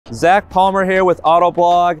Zac Palmer here with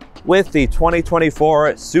Autoblog with the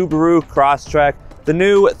 2024 Subaru Crosstrek, the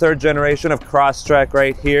new third generation of Crosstrek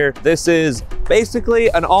right here. This is basically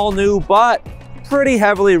an all new but pretty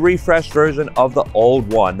heavily refreshed version of the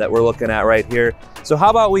old one that we're looking at right here. So how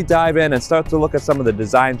about we dive in and start to look at some of the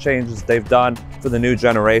design changes they've done for the new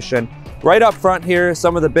generation. Right up front here,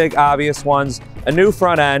 some of the big obvious ones. A new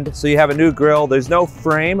front end, so you have a new grille. There's no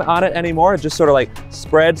frame on it anymore. It just sort of like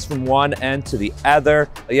spreads from one end to the other.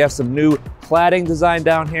 You have some new cladding design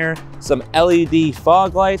down here, some LED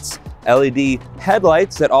fog lights, LED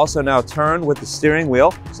headlights that also now turn with the steering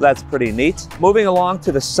wheel, so that's pretty neat. Moving along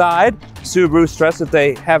to the side, Subaru stressed that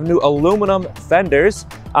they have new aluminum fenders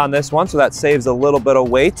on this one, so that saves a little bit of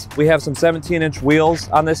weight. We have some 17-inch wheels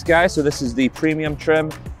on this guy, so this is the premium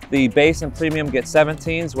trim. The base and premium get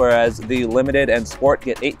 17s, whereas the limited and sport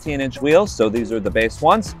get 18-inch wheels, so these are the base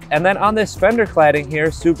ones. And then on this fender cladding here,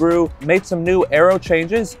 Subaru made some new aero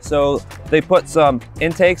changes. So they put some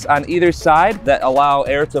intakes on either side that allow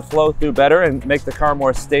air to flow through better and make the car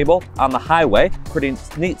more stable on the highway. Pretty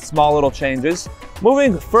neat, small little changes.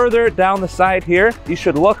 Moving further down the side here, you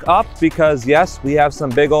should look up because yes, we have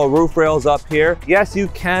some big old roof rails up here. Yes, you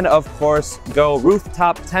can of course go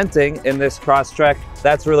rooftop tenting in this Crosstrek.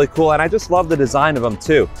 That's really cool, and I just love the design of them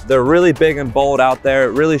too. They're really big and bold out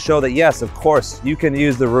there, really show that yes, of course, you can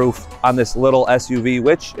use the roof on this little SUV,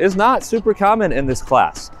 which is not super common in this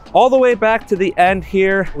class. All the way back to the end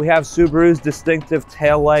here, we have Subaru's distinctive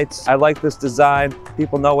taillights. I like this design.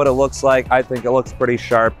 People know what it looks like. I think it looks pretty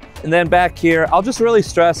sharp. And then back here, I'll just really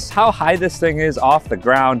stress how high this thing is off the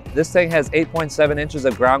ground. This thing has 8.7 inches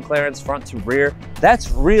of ground clearance front to rear.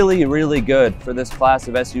 That's really, really good for this class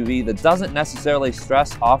of SUV that doesn't necessarily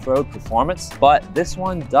stress off-road performance, but this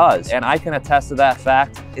one does. And I can attest to that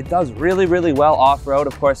fact. It does really, really well off-road,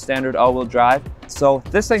 of course, standard all-wheel drive. So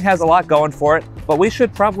this thing has a lot going for it, but we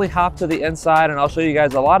should probably hop to the inside and I'll show you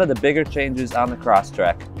guys a lot of the bigger changes on the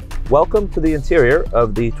Crosstrek. Welcome to the interior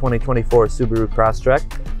of the 2024 Subaru Crosstrek.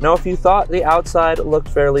 Now, if you thought the outside looked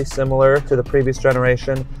fairly similar to the previous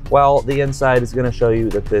generation, well, the inside is going to show you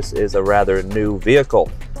that this is a rather new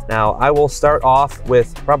vehicle. Now, I will start off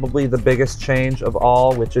with probably the biggest change of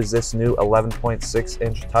all, which is this new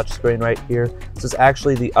 11.6-inch touchscreen right here. This is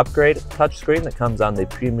actually the upgrade touchscreen that comes on the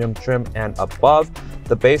premium trim and above.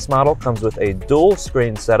 The base model comes with a dual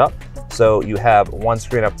screen setup. So you have one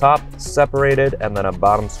screen up top separated and then a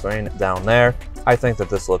bottom screen down there. I think that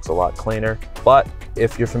this looks a lot cleaner, but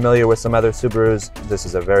if you're familiar with some other Subarus, this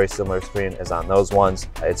is a very similar screen as on those ones.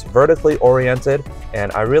 It's vertically oriented,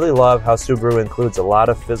 and I really love how Subaru includes a lot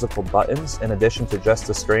of physical buttons in addition to just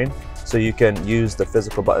the screen. So you can use the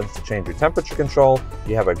physical buttons to change your temperature control.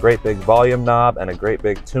 You have a great big volume knob and a great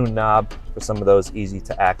big tune knob for some of those easy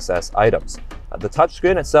to access items. The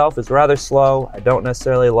touchscreen itself is rather slow. I don't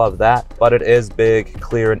necessarily love that, but it is big,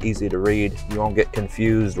 clear, and easy to read. You won't get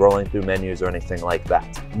confused rolling through menus or anything like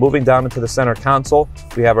that. Moving down into the center console,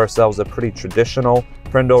 we have ourselves a pretty traditional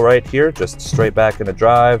Prindle right here, just straight back into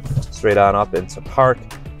drive, straight on up into park.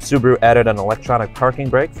 Subaru added an electronic parking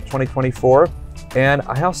brake for 2024. And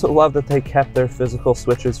I also love that they kept their physical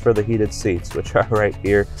switches for the heated seats, which are right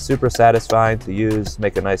here. Super satisfying to use,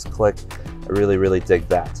 make a nice click. I really, really dig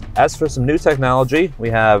that. As for some new technology, we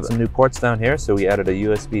have some new ports down here. So we added a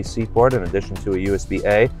USB-C port in addition to a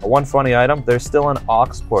USB-A. One funny item, there's still an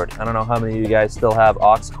aux port. I don't know how many of you guys still have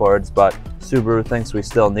aux cords, but Subaru thinks we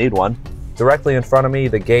still need one. Directly in front of me,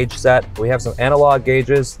 the gauge set. We have some analog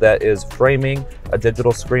gauges that is framing a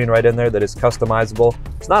digital screen right in there that is customizable.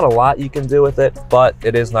 It's not a lot you can do with it, but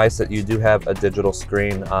it is nice that you do have a digital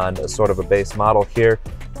screen on a sort of a base model here.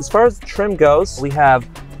 As far as the trim goes, we have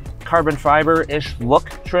carbon fiber-ish look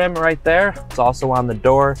trim right there. It's also on the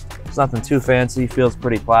door. It's nothing too fancy, feels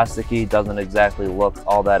pretty plasticky, doesn't exactly look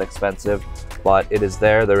all that expensive, but it is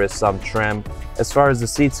there. There is some trim. As far as the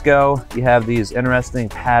seats go, you have these interesting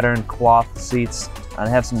pattern cloth seats and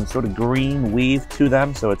have some sort of green weave to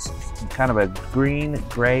them. So it's kind of a green,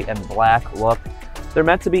 gray, and black look. They're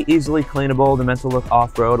meant to be easily cleanable. They're meant to look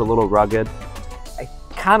off-road, a little rugged. I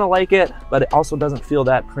kind of like it, but it also doesn't feel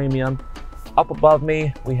that premium. Up above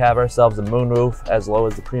me, we have ourselves a moonroof as low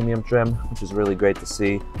as the premium trim, which is really great to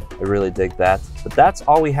see. I really dig that. But that's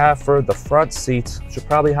all we have for the front seats. Should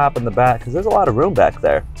probably hop in the back because there's a lot of room back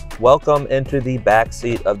there. Welcome into the back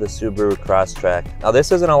seat of the Subaru Crosstrek. Now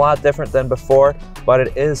this isn't a lot different than before, but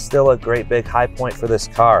it is still a great big high point for this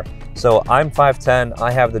car. So I'm 5'10",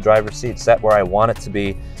 I have the driver's seat set where I want it to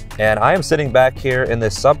be, and I am sitting back here in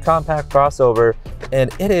this subcompact crossover, and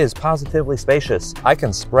it is positively spacious. I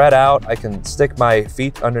can spread out, I can stick my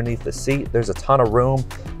feet underneath the seat. There's a ton of room.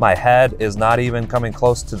 My head is not even coming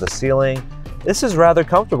close to the ceiling. this is rather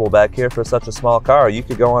comfortable back here for such a small car. You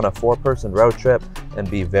could go on a 4-person road trip and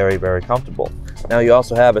be very, very comfortable. Now you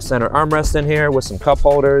also have a center armrest in here with some cup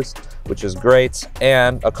holders, which is great,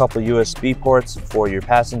 and a couple USB ports for your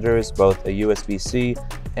passengers, both a USB-C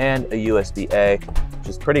and a USB-A, which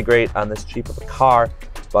is pretty great on this cheap of a car.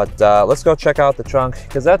 But let's go check out the trunk,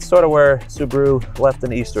 because that's sort of where Subaru left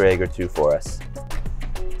an Easter egg or two for us.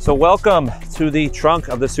 So welcome to the trunk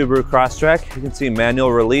of the Subaru Crosstrek. You can see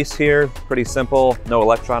manual release here, pretty simple, no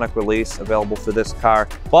electronic release available for this car,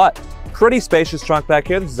 but pretty spacious trunk back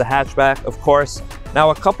here. This is a hatchback, of course. Now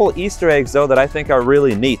a couple Easter eggs though that I think are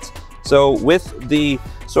really neat. So with the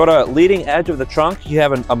sort of leading edge of the trunk, you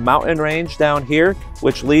have a mountain range down here,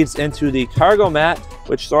 which leads into the cargo mat,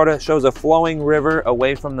 which sort of shows a flowing river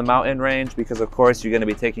away from the mountain range, because of course you're going to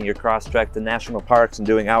be taking your Crosstrek to national parks and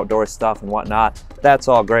doing outdoor stuff and whatnot. That's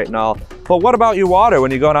all great and all. But what about your water when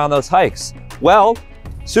you go down those hikes? Well,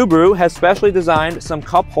 Subaru has specially designed some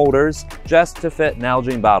cup holders just to fit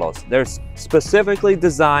Nalgene bottles. They're specifically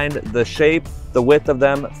designed, the shape, the width of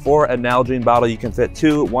them, for a Nalgene bottle. You can fit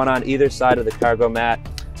 2, one on either side of the cargo mat.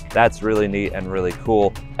 That's really neat and really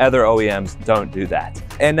cool. Other OEMs don't do that.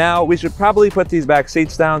 And now we should probably put these back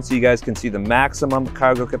seats down so you guys can see the maximum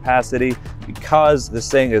cargo capacity. Because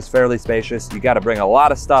this thing is fairly spacious, you got to bring a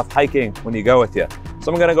lot of stuff hiking when you go with you.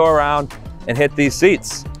 So I'm going to go around and hit these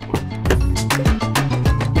seats.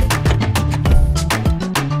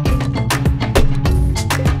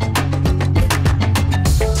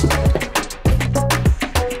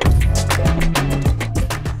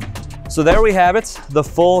 So there we have it, the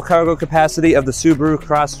full cargo capacity of the Subaru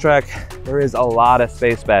Crosstrek. There is a lot of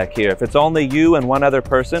space back here. If it's only you and one other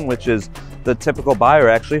person, which is the typical buyer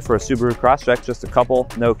actually for a Subaru Crosstrek, just a couple,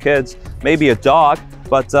 no kids, maybe a dog,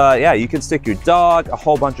 but yeah, you can stick your dog, a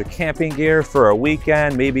whole bunch of camping gear for a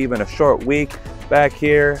weekend, maybe even a short week back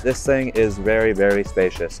here. This thing is very, very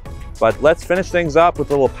spacious. But let's finish things up with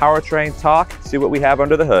a little powertrain talk, see what we have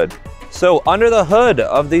under the hood. So under the hood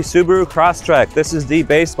of the Subaru Crosstrek, this is the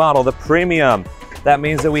base model, the Premium. That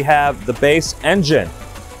means that we have the base engine,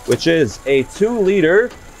 which is a 2-liter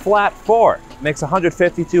flat 4. Makes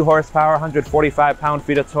 152 horsepower, 145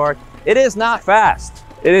 pound-feet of torque. It is not fast.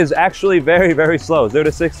 It is actually very, very slow, 0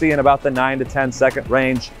 to 60 in about the 9 to 10 second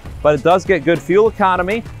range, but it does get good fuel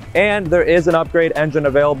economy, and there is an upgrade engine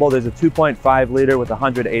available. There's a 2.5 liter with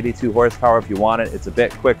 182 horsepower if you want it. It's a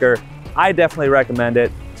bit quicker. I definitely recommend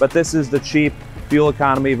it, but this is the cheap fuel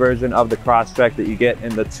economy version of the Crosstrek that you get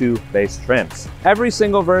in the 2 base trims. Every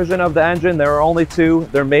single version of the engine, there are only 2.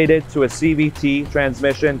 They're mated to a CVT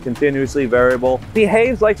transmission, continuously variable.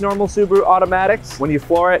 Behaves like normal Subaru automatics. When you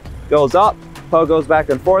floor it, goes up, goes back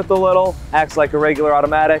and forth a little, acts like a regular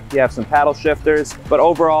automatic. You have some paddle shifters, but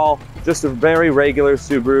overall, just a very regular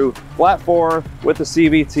Subaru flat 4 with a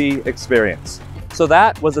CVT experience. So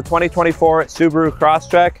that was the 2024 Subaru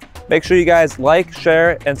Crosstrek. Make sure you guys like,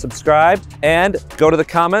 share, and subscribe, and go to the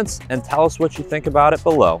comments and tell us what you think about it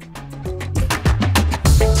below.